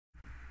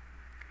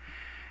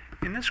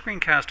In this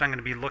screencast, I'm going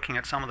to be looking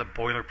at some of the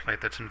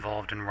boilerplate that's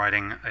involved in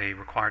writing a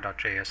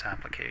Require.js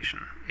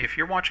application. If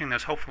you're watching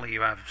this, hopefully you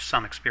have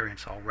some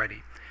experience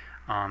already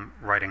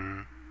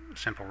writing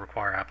simple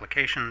Require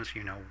applications.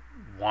 You know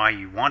why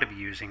you want to be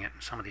using it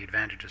and some of the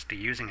advantages to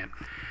using it.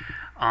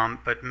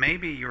 But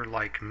maybe you're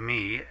like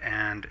me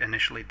and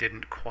initially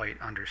didn't quite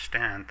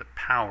understand the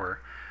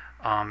power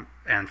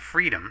and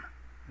freedom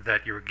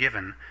that you're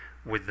given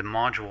with the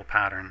module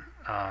pattern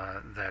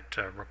that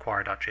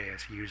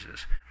Require.js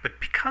uses. But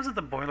because of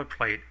the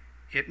boilerplate,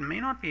 it may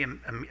not be,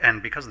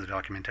 and because of the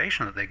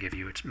documentation that they give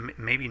you, it's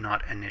maybe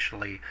not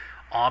initially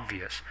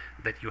obvious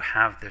that you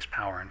have this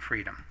power and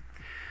freedom.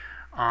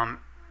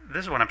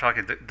 This is what I'm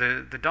talking about.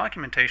 The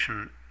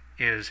documentation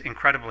is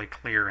incredibly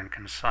clear and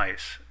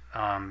concise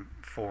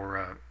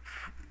for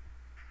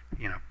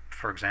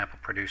example,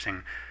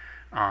 producing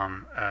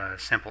a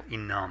simple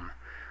enum.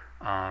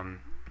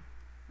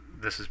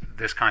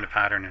 This kind of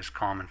pattern is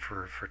common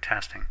for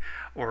testing,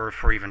 or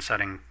for even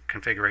setting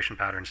configuration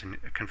patterns and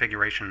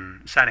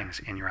configuration settings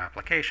in your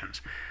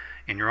applications,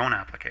 in your own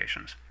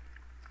applications.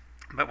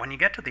 But when you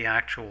get to the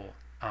actual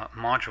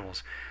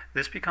modules,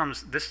 this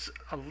is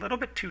a little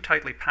bit too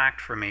tightly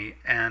packed for me,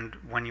 and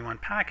when you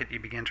unpack it, you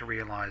begin to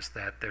realize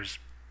that there's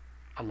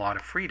a lot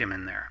of freedom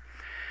in there.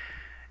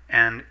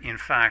 And in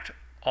fact,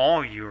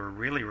 all you're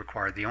really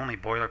required, the only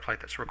boilerplate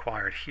that's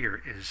required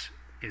here is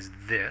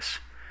this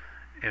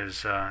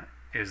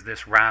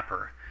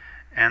wrapper,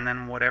 and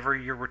then whatever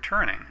you're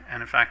returning.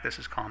 And in fact, this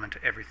is common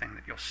to everything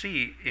that you'll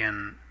see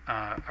in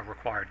a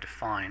required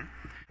define,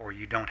 or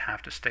you don't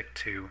have to stick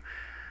to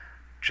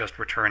just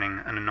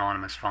returning an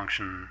anonymous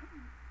function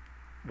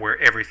where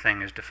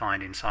everything is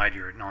defined inside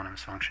your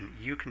anonymous function.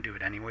 You can do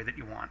it any way that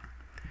you want.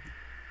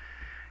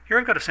 Here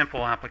I've got a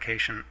simple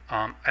application.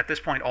 At this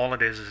point, all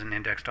it is an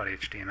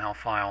index.html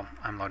file.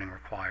 I'm loading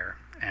Require,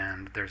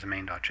 and there's a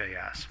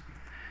main.js.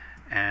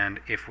 And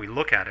if we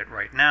look at it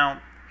right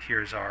now,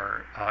 here's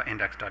our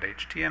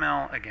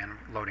index.html, again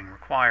loading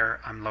Require.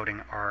 I'm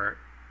loading our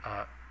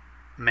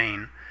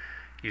main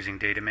using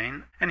data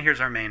main, and here's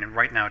our main, and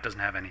right now it doesn't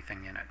have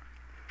anything in it.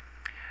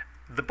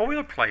 The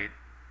boilerplate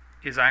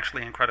is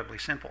actually incredibly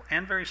simple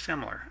and very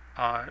similar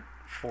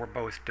for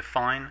both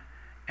define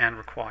and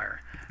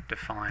require.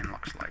 Define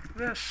looks like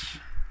this.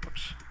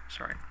 Oops,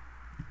 sorry.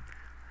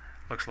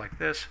 Looks like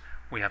this.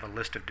 We have a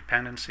list of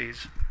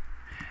dependencies,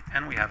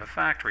 and we have a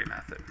factory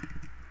method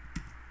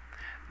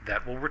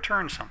that will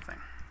return something.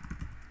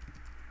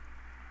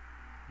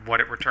 What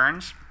it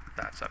returns,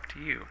 that's up to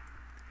you.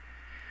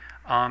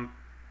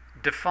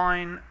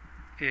 Define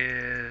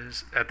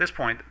is, at this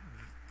point,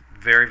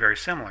 very, very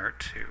similar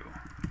to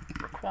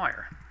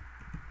require.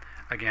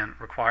 Again,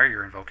 require,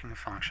 you're invoking a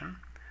function.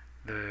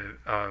 The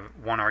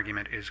one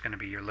argument is going to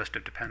be your list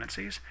of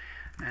dependencies,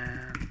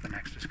 and the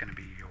next is going to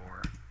be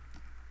your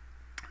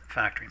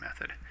factory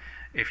method.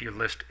 If you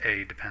list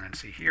a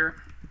dependency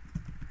here,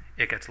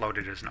 it gets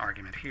loaded as an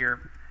argument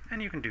here,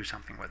 and you can do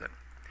something with it.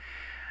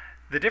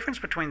 The difference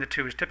between the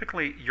two is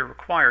typically your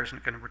require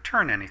isn't going to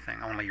return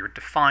anything, only your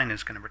define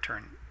is going to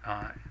return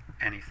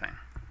anything.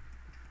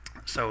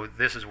 So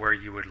this is where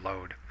you would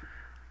load,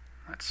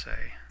 let's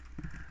say,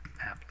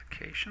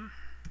 application.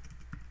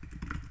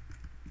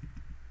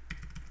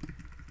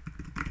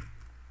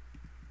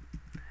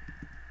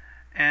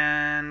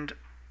 And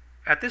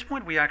at this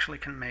point, we actually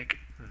can make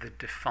the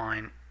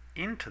define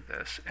into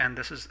this, and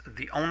this is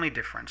the only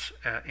difference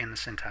in the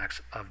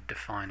syntax of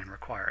define and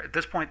require. At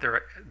this point,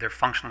 they're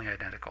functionally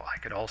identical. I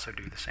could also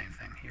do the same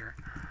thing here,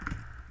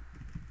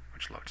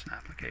 which loads an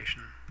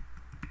application,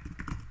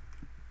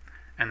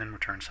 and then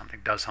returns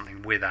something, does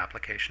something with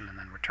application, and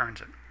then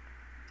returns it.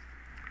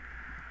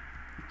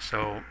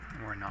 So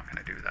we're not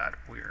going to do that.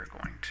 We're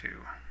going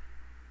to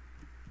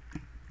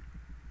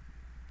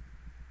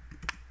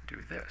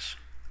do this.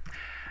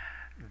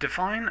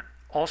 Define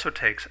also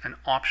takes an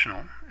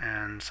optional,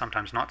 and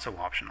sometimes not so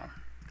optional,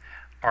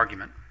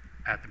 argument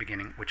at the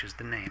beginning, which is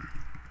the name.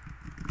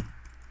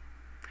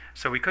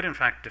 So we could in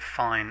fact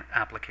define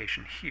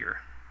application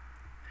here,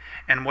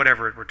 and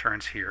whatever it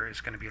returns here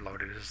is going to be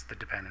loaded as the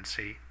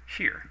dependency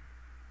here.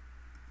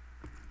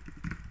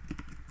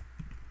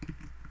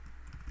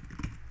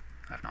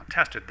 I've not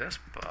tested this,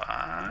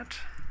 but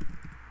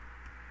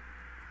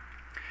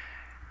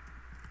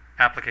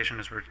application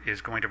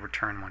is going to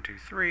return 1, 2,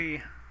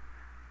 3.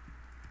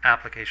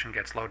 Application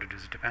gets loaded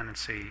as a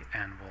dependency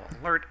and will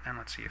alert, and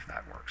let's see if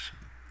that works.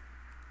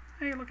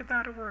 Hey, look at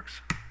that, it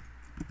works.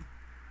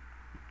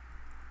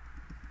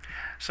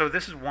 So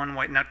this is one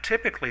way. Now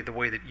typically the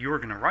way that you're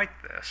going to write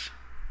this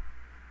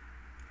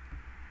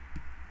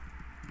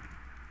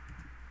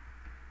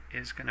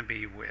is going to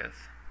be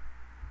with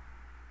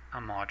a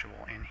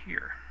module in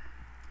here,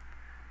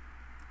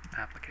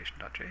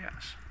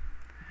 application.js.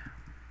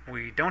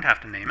 We don't have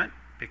to name it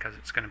because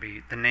it's going to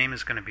be, the name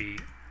is going to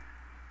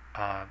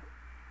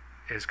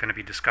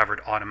be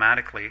discovered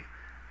automatically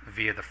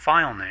via the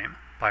file name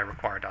by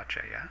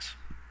Require.js.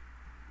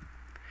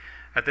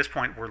 At this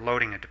point, we're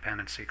loading a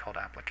dependency called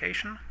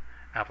application.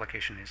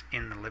 Application is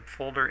in the lib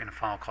folder in a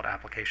file called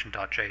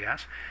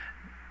application.js.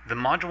 The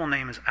module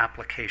name is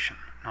application,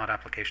 not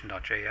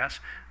application.js.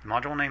 The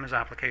module name is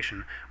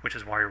application, which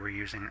is why we're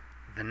using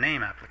the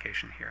name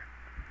application here.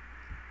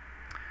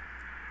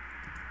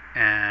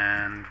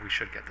 And we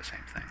should get the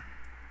same thing.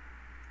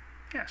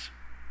 Yes.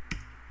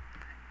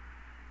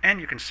 And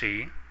you can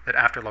see that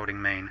after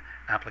loading main,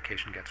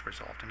 application gets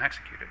resolved and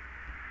executed.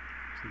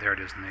 So there it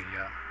is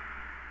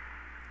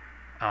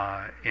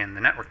in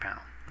the network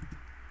panel.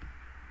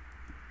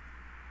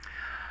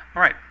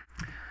 All right.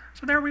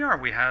 So there we are.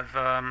 We have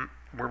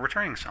we're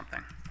returning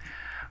something.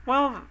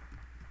 Well,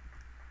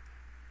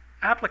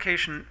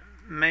 application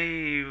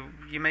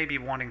you may be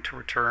wanting to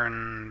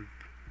return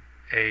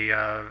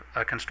a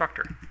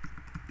constructor.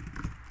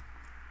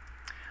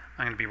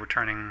 I'm going to be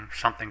returning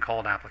something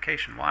called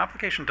application. Well,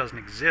 application doesn't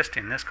exist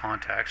in this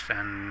context,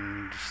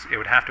 and it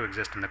would have to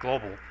exist in the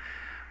global,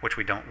 which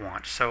we don't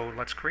want. So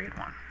let's create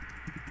one.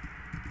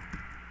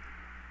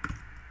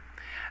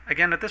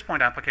 Again, at this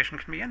point, application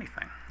can be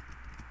anything.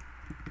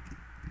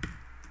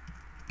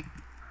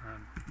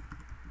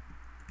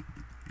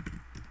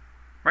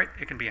 Right?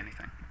 It can be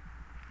anything.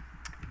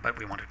 But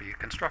we want it to be a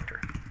constructor.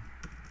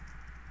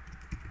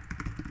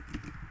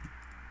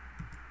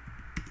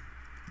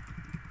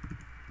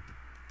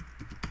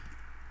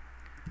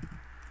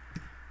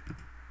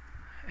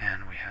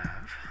 And we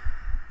have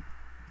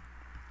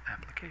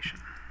application.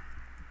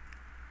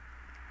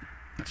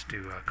 Let's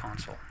do a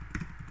console.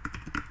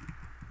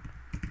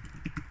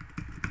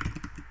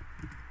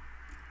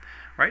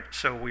 Right?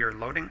 So we are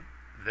loading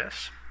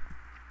this.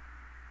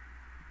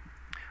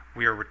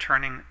 We are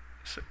returning.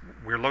 So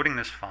we're loading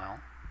this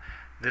file.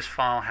 This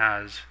file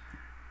has,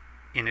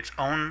 in its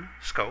own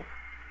scope,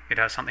 it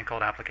has something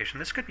called application.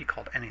 This could be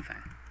called anything.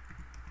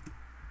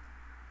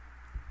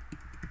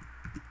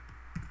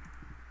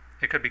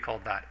 It could be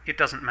called that. It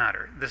doesn't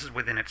matter. This is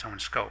within its own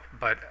scope.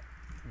 But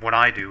what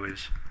I do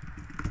is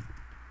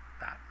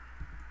that.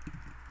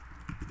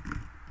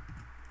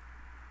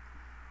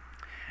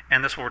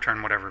 And this will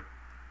return whatever.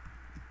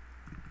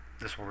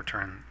 This will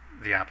return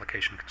the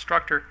application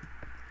constructor.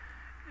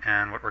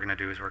 And what we're going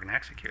to do is we're going to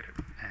execute it.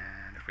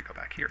 And if we go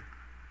back here,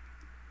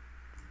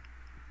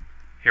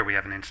 here we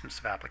have an instance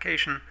of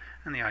application,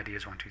 and the ID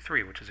is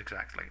 123, which is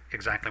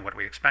exactly what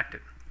we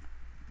expected.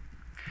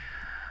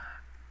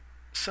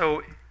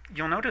 So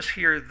you'll notice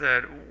here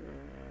that,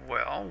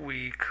 well,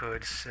 we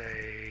could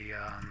say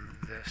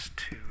this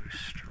to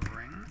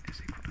string is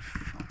equal to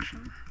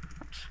function.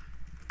 Oops.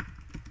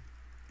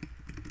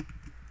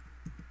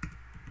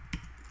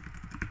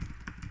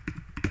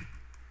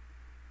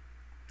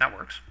 That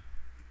works.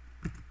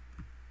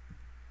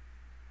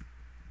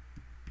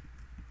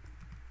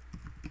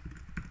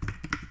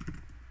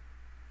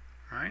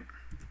 Right?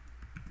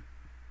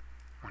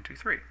 1, 2,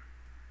 3.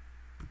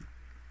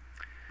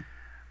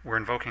 We're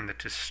invoking the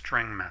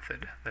toString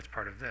method that's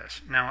part of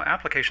this. Now,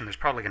 application, there's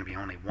probably going to be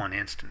only one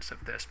instance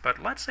of this,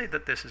 but let's say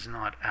that this is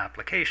not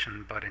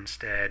application, but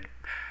instead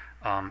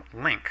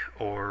link,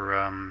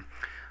 or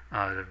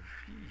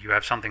you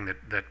have something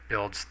that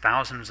builds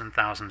thousands and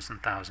thousands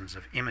and thousands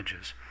of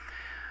images.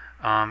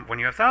 When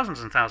you have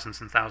thousands and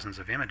thousands and thousands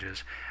of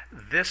images,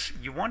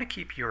 you want to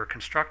keep your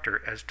constructor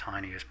as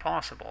tiny as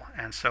possible.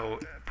 And so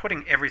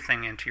putting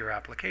everything into your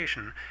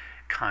application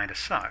kind of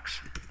sucks.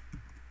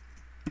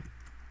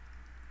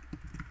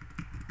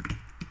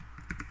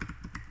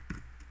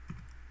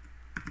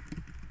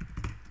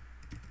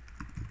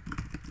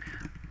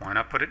 Why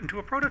not put it into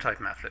a prototype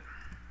method?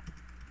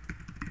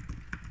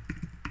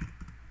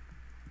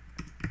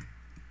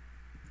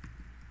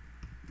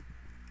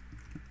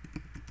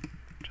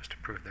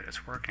 Prove that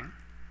it's working.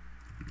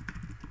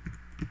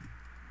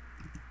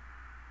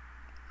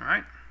 All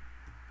right.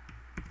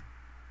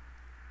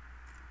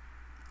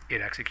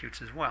 It executes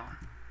as well.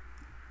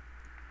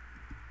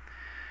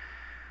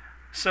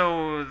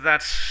 So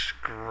that's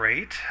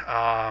great.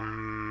 I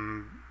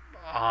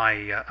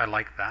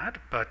like that,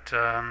 but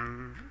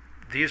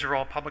these are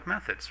all public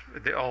methods.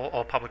 They're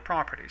all public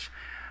properties.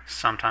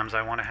 Sometimes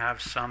I want to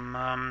have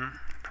some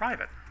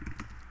private.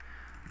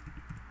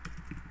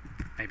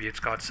 Maybe it's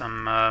got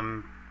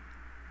some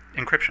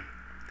encryption.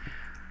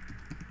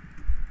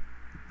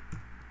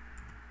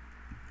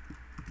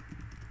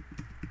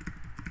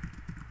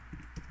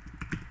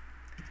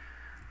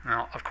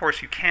 Now, of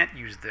course, you can't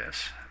use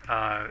this.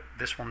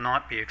 This will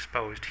not be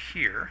exposed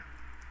here.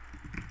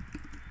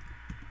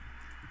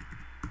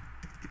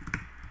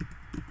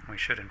 We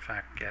should, in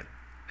fact, get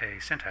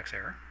a syntax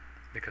error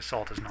because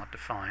salt is not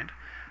defined.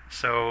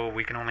 So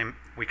we can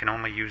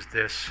only use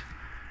this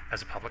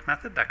as a public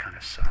method. That kind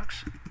of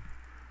sucks.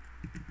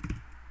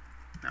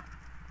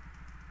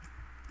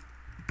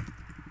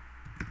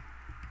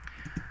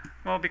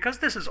 Well, because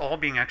this is all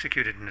being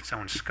executed in its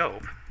own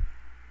scope,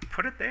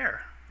 put it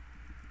there.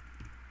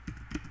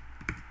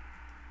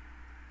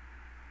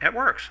 It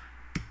works.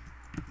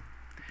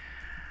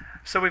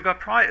 So we've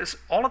got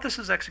all of this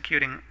is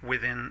executing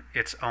within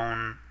its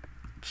own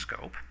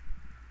scope.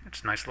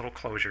 It's a nice little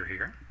closure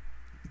here.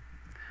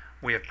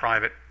 We have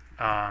private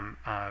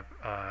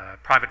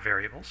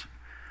variables.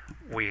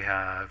 We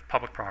have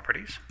public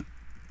properties.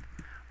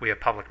 we have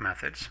public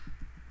methods.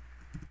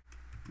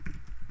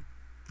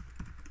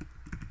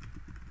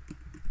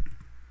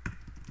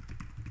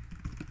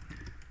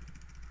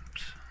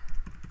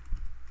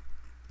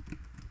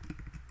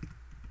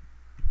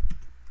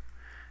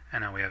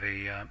 And now we have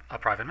a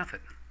private method.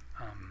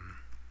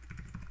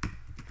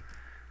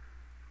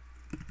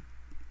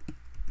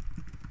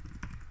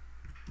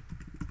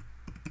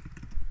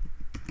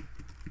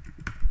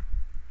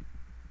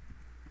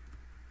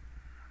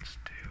 Let's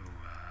do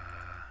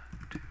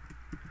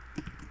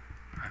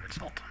private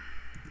salt.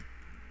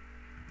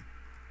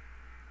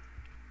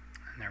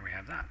 And there we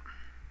have that.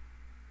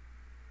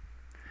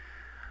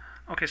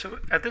 Okay, so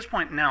at this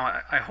point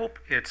now, I hope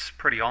it's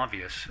pretty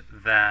obvious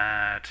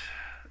that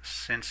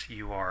since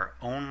you are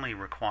only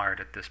required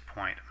at this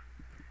point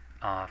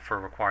for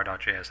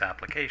Require.js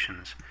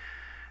applications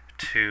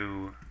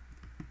to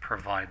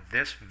provide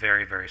this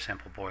very, very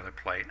simple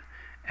boilerplate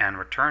and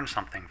return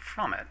something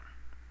from it,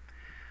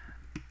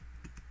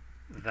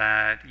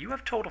 that you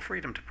have total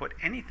freedom to put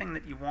anything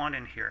that you want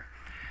in here.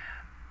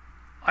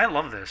 I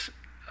love this.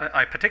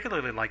 I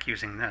particularly like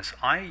using this.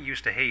 I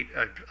used to hate,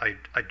 I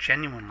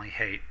genuinely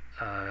hate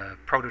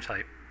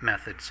prototype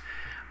methods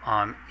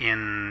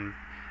in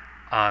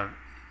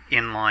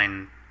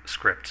inline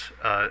scripts.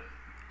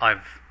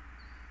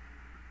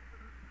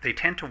 They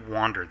tend to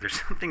wander.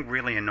 There's something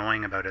really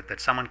annoying about it,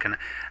 that someone can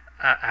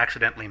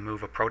accidentally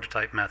move a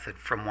prototype method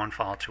from one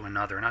file to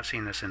another. And I've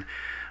seen this in,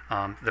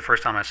 the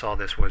first time I saw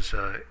this was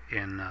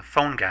in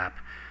PhoneGap,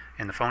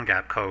 in the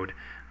PhoneGap code,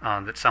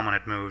 that someone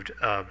had moved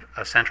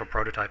a central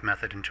prototype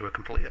method into a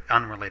completely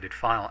unrelated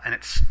file, and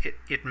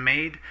it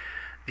made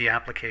the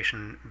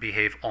application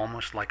behave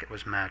almost like it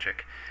was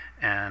magic.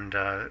 And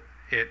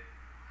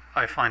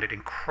I find it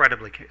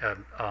incredibly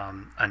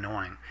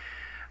annoying.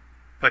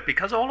 But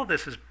because all of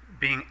this is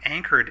being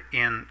anchored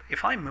in,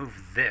 if I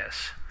move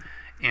this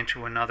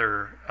into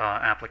another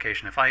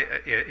application,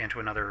 into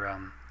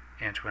another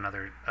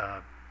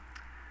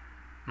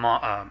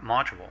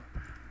module,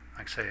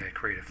 like say I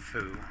create a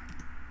foo,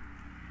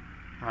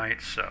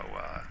 right? So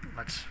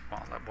why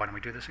don't we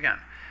do this again?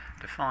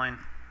 Define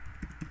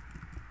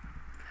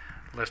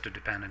list of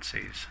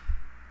dependencies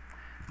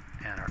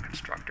and our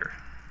constructor.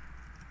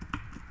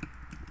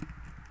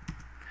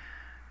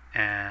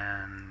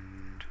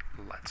 And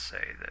let's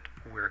say that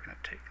we're going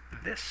to take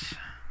this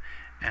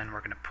and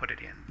we're going to put it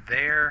in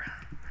there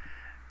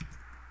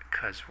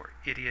because we're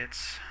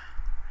idiots.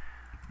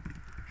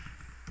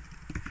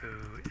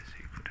 Foo is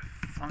equal to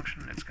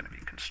function. It's going to be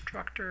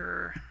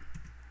constructor.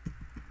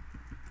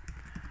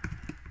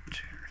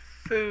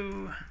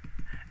 Foo.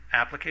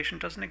 Application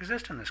doesn't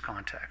exist in this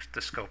context.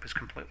 The scope is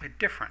completely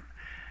different.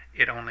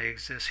 It only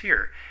exists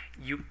here.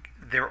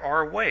 There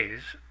are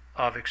ways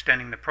of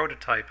extending the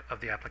prototype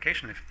of the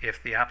application.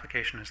 If the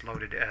application is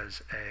loaded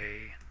as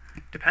a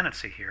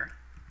dependency here,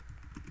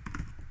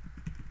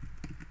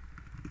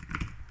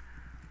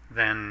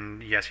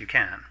 then yes, you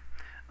can.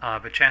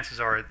 But chances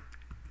are,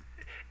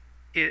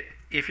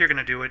 if you're going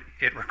to do it,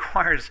 it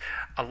requires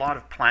a lot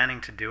of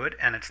planning to do it,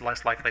 and it's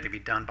less likely to be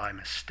done by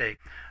mistake.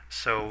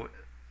 So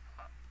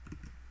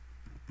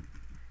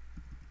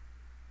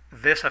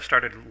this I've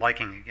started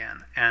liking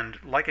again. And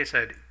like I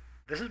said,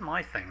 this is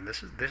my thing.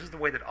 This is the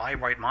way that I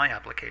write my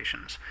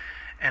applications,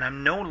 and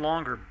I'm no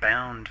longer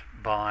bound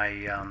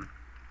by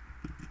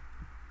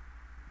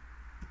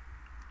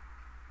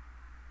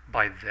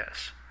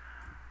this.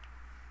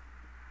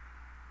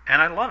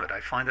 And I love it.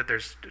 I find that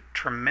there's a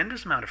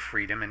tremendous amount of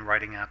freedom in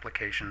writing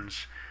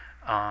applications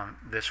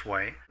this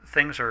way.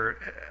 Things are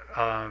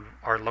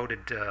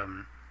loaded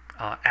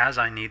as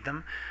I need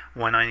them.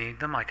 When I need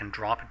them, I can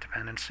drop a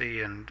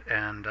dependency, and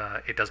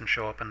it doesn't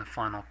show up in the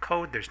final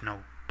code. There's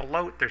no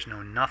bloat. There's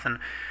no nothing.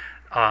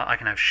 I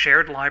can have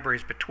shared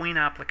libraries between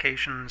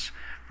applications.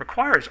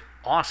 Require is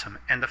awesome,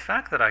 and the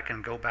fact that I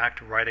can go back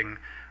to writing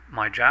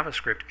my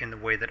JavaScript in the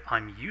way that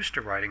I'm used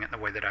to writing it, in the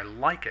way that I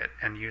like it,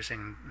 and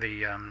using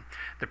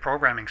the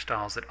programming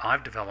styles that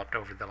I've developed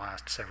over the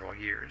last several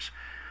years.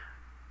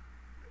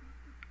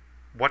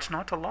 What's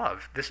not to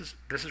love? This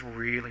is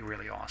really,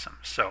 really awesome.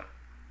 So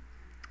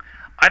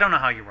I don't know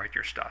how you write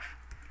your stuff.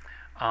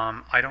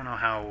 I don't know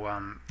how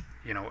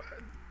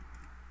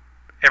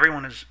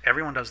everyone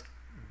does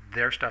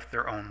their stuff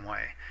their own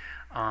way.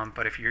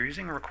 But if you're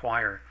using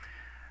Require,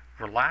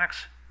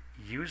 relax.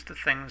 Use the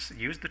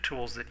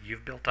tools that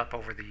you've built up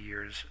over the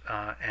years,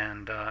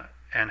 and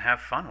have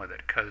fun with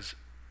it, because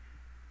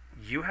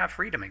you have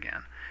freedom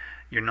again.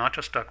 You're not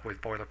just stuck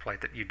with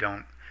boilerplate that you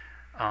don't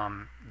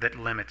that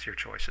limits your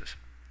choices.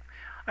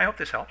 I hope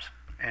this helps,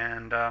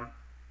 and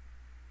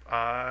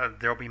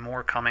there'll be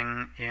more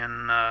coming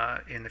in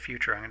the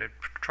future. I'm going to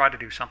try to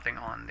do something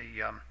on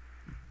the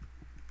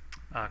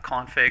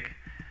config,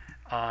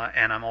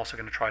 and I'm also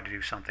going to try to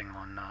do something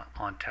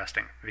on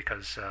testing,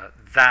 because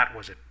that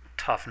was a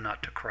tough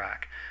nut to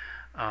crack.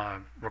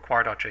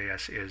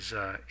 Require.js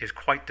is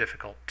quite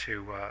difficult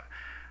to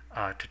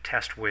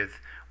test with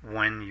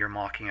when you're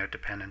mocking out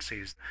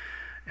dependencies,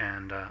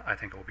 and I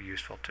think it will be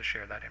useful to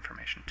share that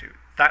information too.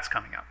 That's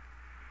coming up.